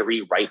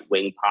fiery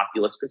right-wing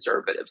populist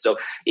conservative. So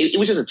it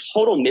was just a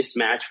total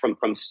mismatch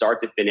from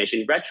start to finish.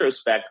 In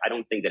retrospect, I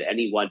don't think that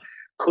anyone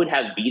could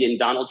have beaten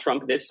Donald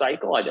Trump this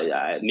cycle.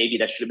 Maybe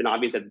that should have been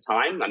obvious at the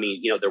time. I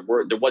mean,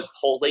 there was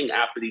polling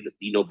after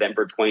the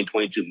November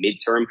 2022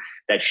 midterm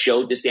that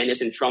showed DeSantis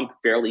and Trump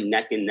fairly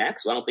neck and neck.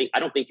 So I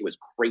don't think it was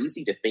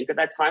crazy to think at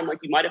that time like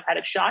you might have had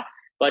a shot.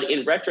 But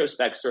in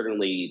retrospect,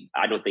 certainly,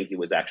 I don't think it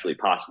was actually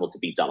possible to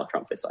beat Donald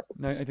Trump this cycle.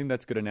 No, I think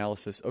that's good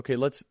analysis. Okay,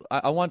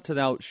 I want to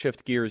now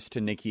shift gears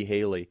to Nikki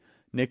Haley.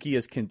 Nikki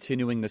is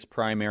continuing this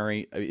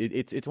primary.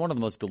 It's one of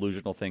the most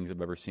delusional things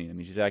I've ever seen. I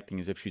mean, she's acting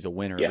as if she's a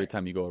winner every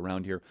time you go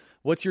around here.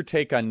 What's your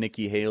take on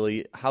Nikki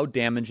Haley? How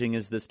damaging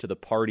is this to the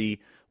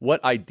party?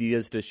 What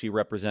ideas does she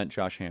represent,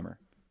 Josh Hammer?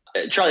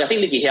 Charlie, I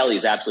think Nikki Haley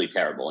is absolutely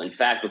terrible. In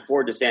fact,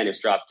 before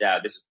DeSantis dropped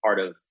out, this is part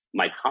of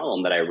my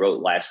column that I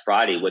wrote last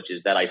Friday, which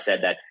is that I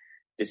said that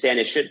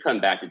DeSantis should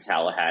come back to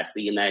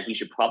Tallahassee and that he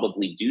should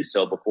probably do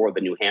so before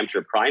the New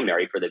Hampshire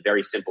primary for the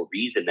very simple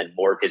reason that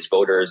more of his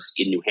voters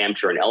in New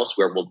Hampshire and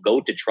elsewhere will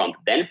go to Trump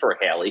than for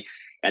Haley,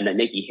 and that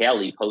Nikki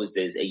Haley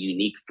poses a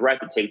unique threat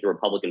to take the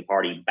Republican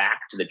Party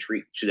back to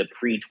the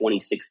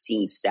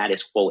pre-2016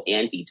 status quo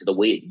ante, to the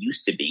way it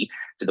used to be,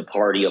 to the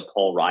party of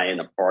Paul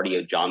Ryan, a party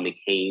of John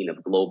McCain,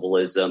 of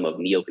globalism, of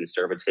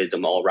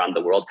neoconservatism all around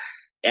the world.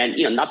 And,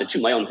 not to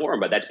toot my own horn,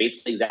 but that's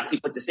basically exactly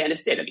what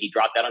DeSantis did. I mean, he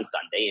dropped out on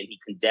Sunday and he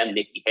condemned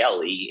Nikki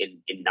Haley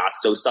in not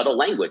so subtle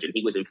language, and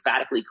he was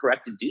emphatically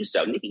correct to do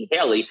so. Nikki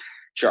Haley,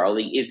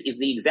 Charlie, is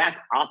the exact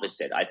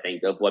opposite, I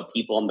think, of what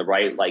people on the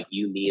right like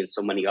you, me, and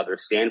so many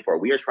others stand for.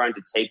 We are trying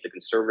to take the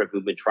conservative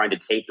movement, trying to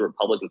take the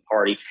Republican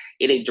Party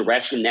in a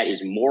direction that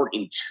is more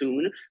in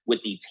tune with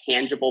the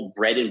tangible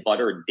bread and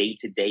butter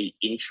day-to-day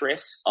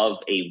interests of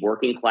a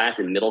working class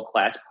and middle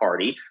class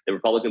party. The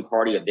Republican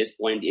Party at this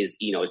point is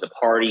the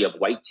party of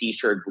white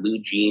t-shirt, blue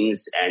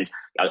jeans, and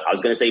I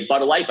was going to say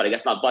Bud Light, but I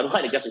guess not Bud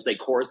Light. I guess we'll say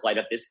Coors Light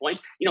at this point.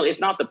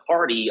 It's not the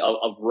party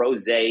of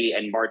rosé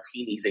and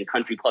martinis and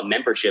country club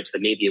memberships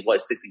that maybe it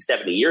was 60,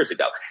 70 years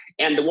ago.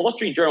 And the Wall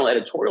Street Journal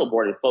editorial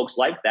board and folks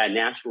like that,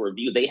 National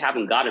Review, they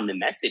haven't gotten the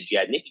message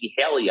yet. Nikki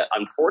Haley,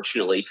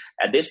 unfortunately,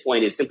 at this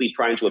point is simply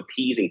trying to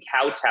appease and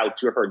kowtow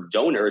to her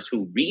donors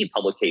who read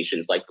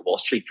publications like the Wall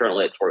Street Journal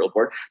editorial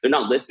board. They're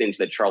not listening to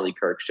the Charlie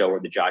Kirk show or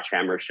the Josh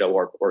Hammer show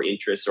or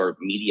interests or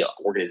media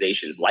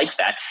organizations like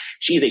that.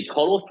 She's a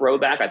total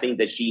throwback. I think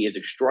that she is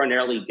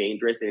extraordinarily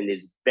dangerous, and it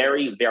is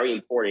very, very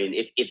important.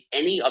 If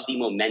any of the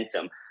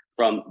momentum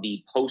from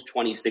the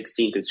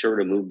post-2016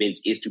 conservative movement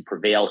is to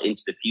prevail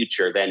into the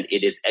future, then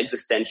it is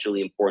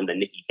existentially important that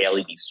Nikki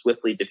Haley be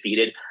swiftly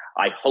defeated.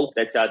 I hope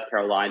that South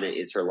Carolina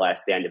is her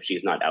last stand if she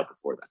is not out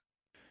before then.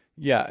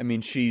 Yeah, I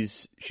mean,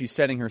 she's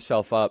setting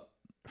herself up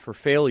for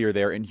failure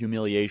there and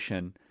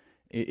humiliation.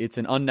 It's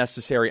an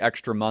unnecessary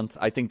extra month.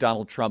 I think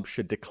Donald Trump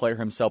should declare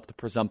himself the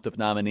presumptive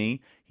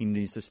nominee. He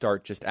needs to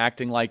start just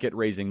acting like it,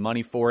 raising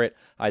money for it.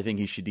 I think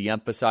he should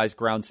de-emphasize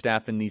ground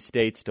staff in these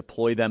states,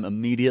 deploy them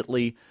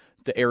immediately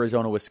to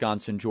Arizona,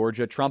 Wisconsin,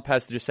 Georgia. Trump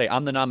has to just say,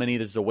 I'm the nominee.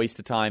 This is a waste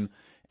of time.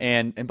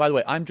 And by the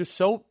way, I'm just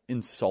so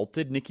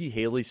insulted. Nikki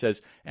Haley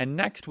says, and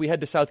next we head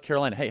to South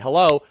Carolina. Hey,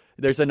 hello,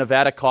 there's a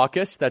Nevada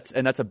caucus. That's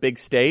a big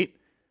state.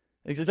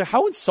 He says,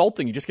 how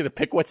insulting. You just get to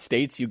pick what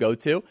states you go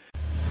to.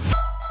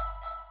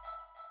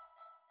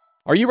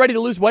 Are you ready to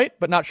lose weight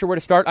but not sure where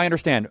to start? I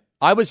understand.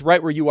 I was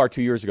right where you are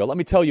 2 years ago. Let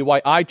me tell you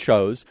why I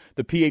chose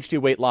the PhD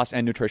Weight Loss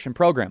and Nutrition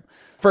program.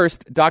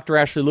 First, Dr.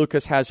 Ashley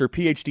Lucas has her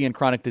PhD in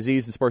chronic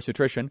disease and sports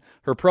nutrition.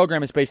 Her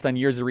program is based on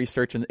years of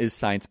research and is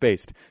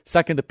science-based.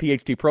 Second, the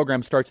PhD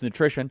program starts with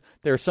nutrition.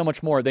 There's so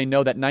much more. They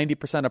know that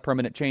 90% of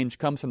permanent change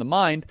comes from the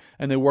mind,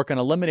 and they work on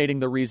eliminating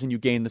the reason you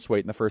gain this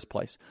weight in the first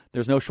place.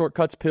 There's no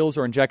shortcuts, pills,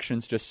 or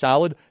injections, just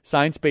solid,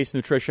 science-based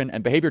nutrition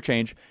and behavior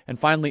change. And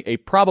finally,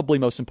 probably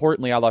most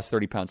importantly, I lost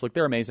 30 pounds. Look,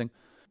 they're amazing.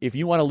 If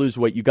you want to lose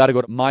weight, you got to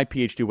go to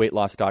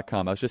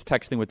myphdweightloss.com. I was just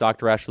texting with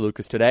Dr. Ashley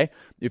Lucas today.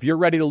 If you're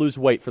ready to lose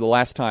weight for the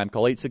last time,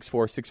 call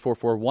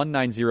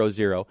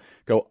 864-644-1900.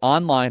 Go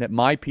online at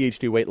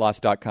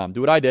myphdweightloss.com. Do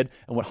what I did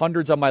and what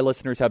hundreds of my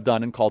listeners have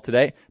done and call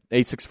today,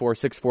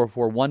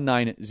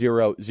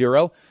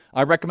 864-644-1900.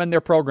 I recommend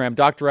their program.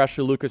 Dr.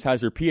 Ashley Lucas has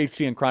her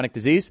PhD in chronic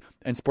disease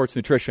and sports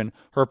nutrition.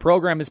 Her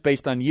program is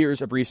based on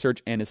years of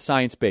research and is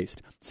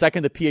science-based.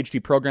 Second, the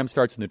PhD program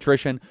starts with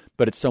nutrition,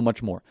 but it's so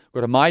much more.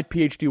 Go to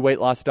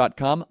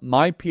myphdweightloss.com,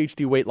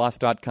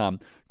 myphdweightloss.com.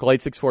 Call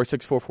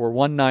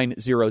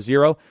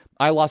 864-644-1900.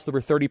 I lost over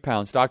 30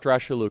 pounds. Dr.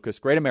 Ashley Lucas,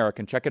 great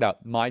American. Check it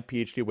out,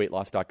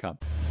 myphdweightloss.com.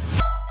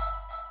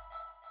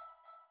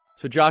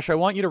 So, Josh, I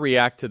want you to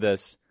react to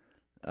this.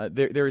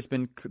 There has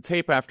been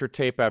tape after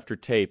tape after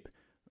tape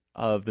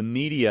of the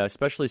media,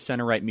 especially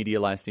center-right media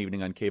last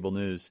evening on cable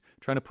news,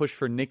 trying to push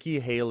for Nikki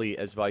Haley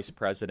as vice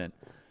president.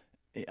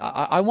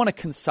 I want to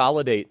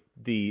consolidate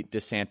the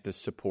DeSantis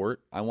support.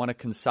 I want to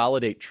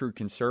consolidate true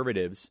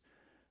conservatives.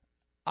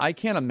 I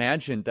can't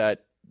imagine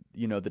that,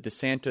 the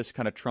DeSantis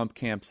kind of Trump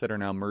camps that are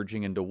now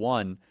merging into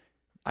one.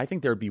 I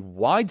think there would be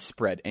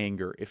widespread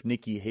anger if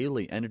Nikki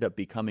Haley ended up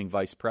becoming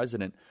vice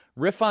president.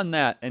 Riff on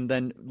that and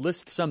then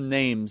list some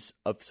names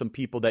of some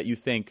people that you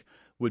think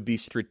would be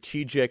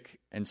strategic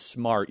and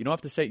smart. You don't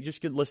have to say,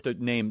 just list a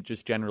name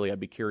just generally.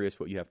 I'd be curious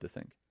what you have to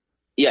think.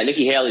 Yeah,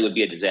 Nikki Haley would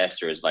be a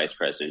disaster as vice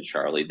president,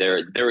 Charlie.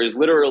 There is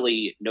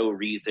literally no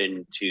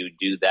reason to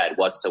do that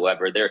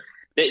whatsoever.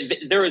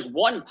 There is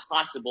one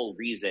possible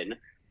reason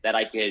that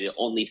I could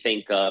only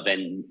think of,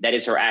 and that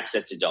is her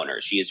access to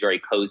donors. She is very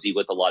cozy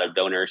with a lot of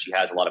donors. She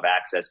has a lot of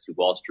access to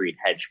Wall Street,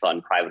 hedge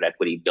fund, private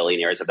equity,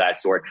 billionaires of that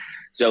sort.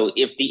 So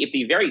if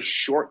the very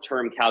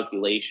short-term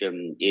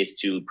calculation is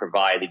to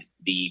provide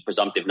the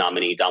presumptive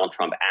nominee, Donald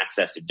Trump,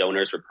 access to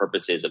donors for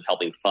purposes of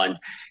helping fund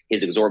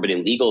his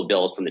exorbitant legal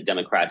bills from the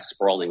Democrats'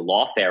 sprawling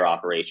lawfare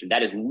operation,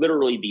 that is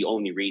literally the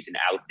only reason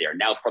out there.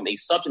 Now, from a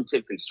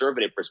substantive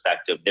conservative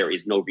perspective, there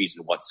is no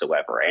reason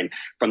whatsoever. And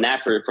from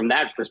that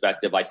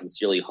perspective, I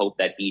sincerely hope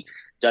that he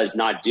does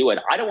not do it.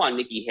 I don't want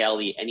Nikki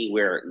Haley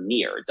anywhere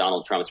near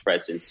Donald Trump's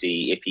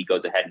presidency if he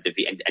goes ahead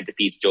and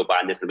defeats Joe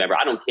Biden this November.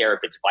 I don't care if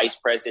it's vice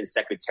president,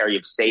 secretary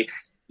of state.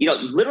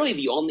 Literally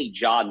the only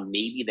job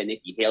maybe that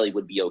Nikki Haley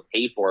would be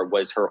okay for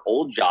was her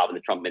old job in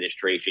the Trump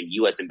administration,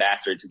 U.S.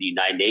 ambassador to the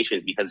United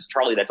Nations, because,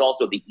 Charlie, that's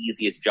also the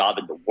easiest job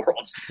in the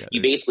world. Yeah,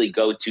 you basically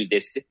go to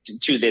this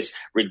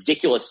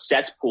ridiculous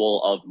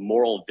cesspool of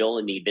moral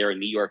villainy there in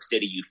New York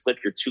City. You flip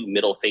your two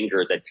middle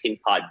fingers at tin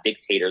pot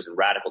dictators and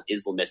radical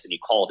Islamists, and you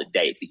call it a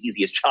day. It's the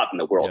easiest job in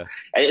the world.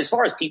 Yeah. And as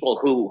far as people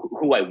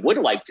who I would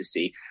like to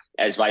see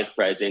as vice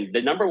president,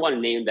 the number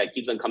one name that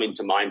keeps on coming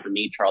to mind for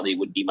me, Charlie,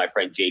 would be my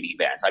friend J.D.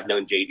 Vance. I've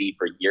known J.D.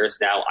 for years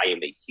now. I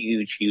am a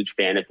huge, huge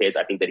fan of his.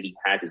 I think that he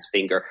has his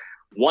finger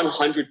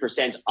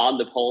 100% on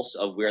the pulse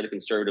of where the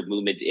conservative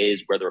movement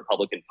is, where the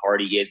Republican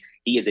Party is.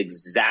 He is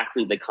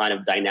exactly the kind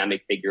of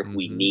dynamic figure who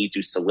we need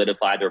to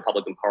solidify the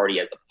Republican Party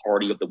as the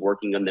party of the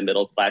working and the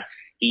middle class.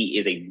 He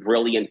is a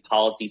brilliant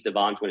policy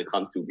savant when it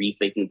comes to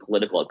rethinking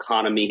political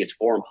economy. His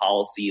foreign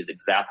policy is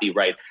exactly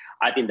right.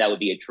 I think that would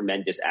be a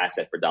tremendous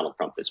asset for Donald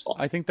Trump this fall.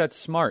 I think that's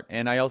smart,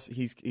 and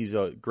he's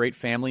a great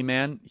family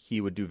man.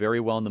 He would do very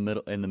well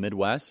in the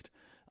Midwest.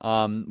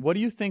 What do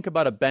you think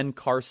about a Ben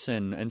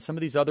Carson and some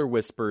of these other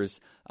whispers?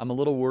 I'm a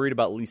little worried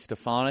about Lee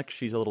Stefanik.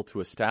 She's a little too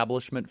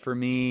establishment for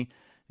me.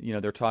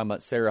 They're talking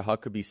about Sarah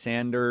Huckabee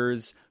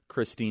Sanders,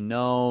 Kristi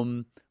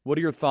Noem. What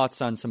are your thoughts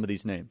on some of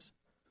these names?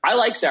 I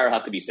like Sarah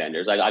Huckabee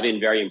Sanders. I've been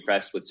very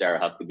impressed with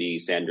Sarah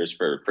Huckabee Sanders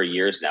for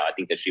years now. I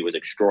think that she was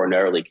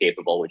extraordinarily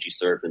capable when she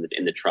served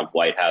in the Trump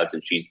White House,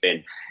 and she's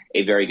been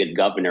a very good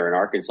governor in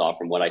Arkansas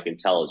from what I can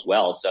tell as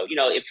well. So,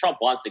 if Trump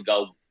wants to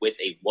go with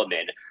a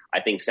woman,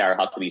 I think Sarah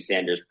Huckabee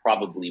Sanders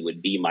probably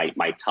would be my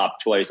top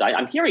choice.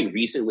 I'm hearing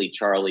recently,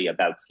 Charlie,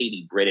 about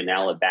Katie Britt in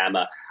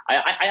Alabama.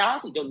 I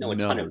honestly don't know a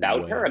ton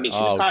about her. I mean, she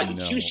was kind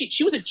of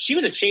she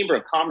was a Chamber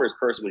of Commerce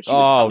person when she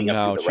was coming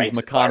up through the ranks.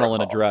 She's McConnell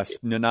in a dress.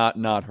 No,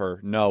 not her.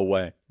 No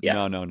way.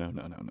 Yeah. No.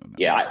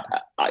 Yeah,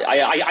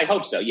 I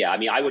hope so. Yeah, I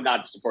mean, I would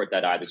not support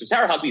that either. So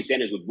Sarah Huckabee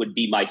Sanders would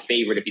be my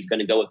favorite if he's going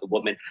to go with the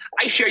woman.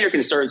 I share your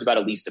concerns about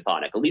Elise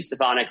Stefanik. Elise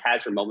Stefanik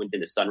has her moment in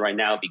the sun right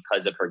now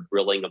because of her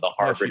grilling of the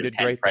Harvard and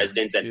Penn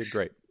presidents. She did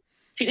great.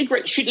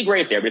 She did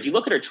great there. But if you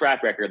look at her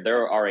track record,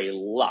 there are a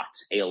lot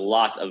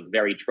of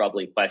very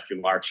troubling question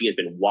marks. She has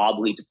been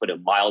wobbly, to put it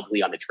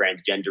mildly, on the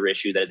transgender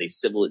issue. That is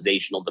a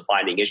civilizational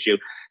defining issue.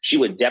 She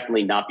would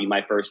definitely not be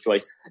my first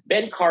choice.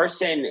 Ben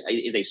Carson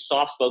is a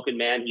soft-spoken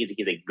man.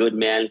 He's a good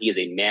man. He is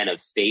a man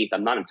of faith.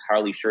 I'm not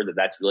entirely sure that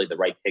that's really the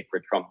right pick for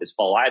Trump this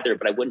fall either,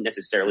 but I wouldn't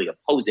necessarily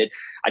oppose it.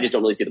 I just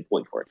don't really see the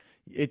point for it.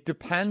 It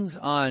depends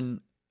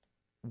on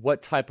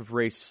what type of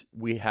race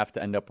we have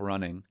to end up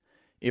running.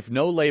 If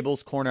no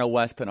labels, Cornel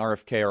West and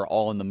RFK are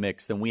all in the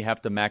mix, then we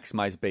have to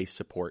maximize base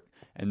support.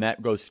 And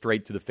that goes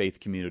straight to the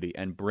faith community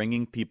and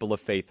bringing people of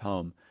faith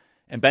home.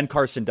 And Ben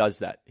Carson does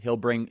that.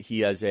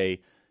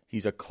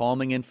 He's a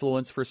calming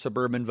influence for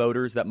suburban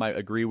voters that might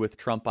agree with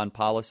Trump on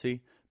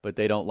policy, but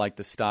they don't like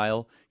the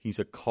style. He's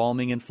a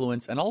calming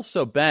influence. And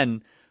also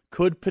Ben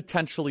could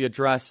potentially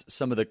address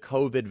some of the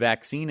COVID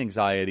vaccine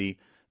anxiety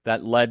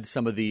that led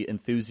some of the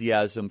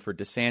enthusiasm for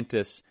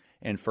DeSantis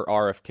and for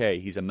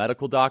RFK. He's a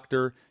medical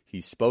doctor.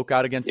 He spoke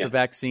out against the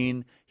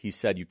vaccine. He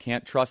said, you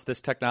can't trust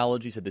this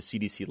technology. He said the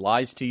CDC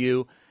lies to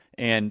you.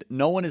 And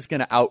no one is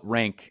going to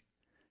outrank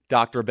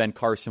Dr. Ben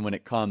Carson when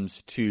it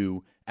comes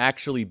to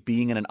actually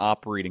being in an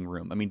operating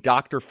room. I mean,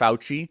 Dr.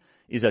 Fauci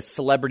is a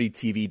celebrity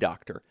TV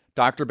doctor.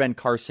 Dr. Ben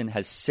Carson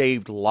has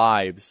saved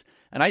lives.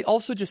 And I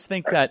also just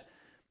think that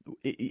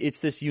it's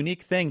this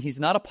unique thing. He's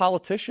not a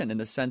politician in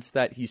the sense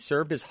that he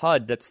served his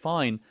HUD. That's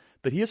fine.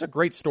 But he has a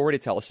great story to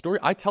tell. A story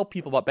I tell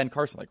people about Ben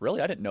Carson, like, really?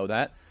 I didn't know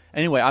that.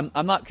 Anyway,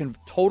 I'm not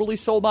totally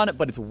sold on it,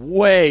 but it's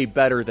way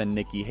better than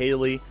Nikki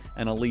Haley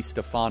and Elise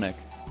Stefanik.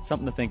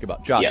 Something to think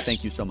about. Josh,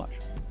 thank you so much.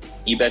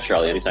 You bet,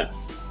 Charlie. Anytime.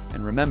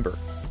 And remember,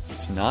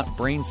 it's not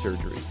brain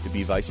surgery to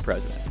be vice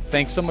president.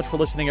 Thanks so much for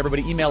listening,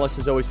 everybody. Email us,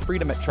 as always,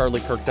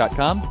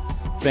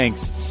 freedom@charliekirk.com.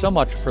 Thanks so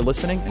much for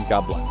listening, and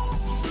God bless.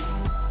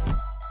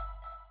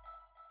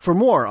 For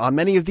more on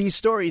many of these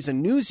stories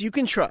and news you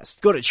can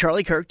trust, go to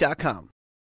charliekirk.com.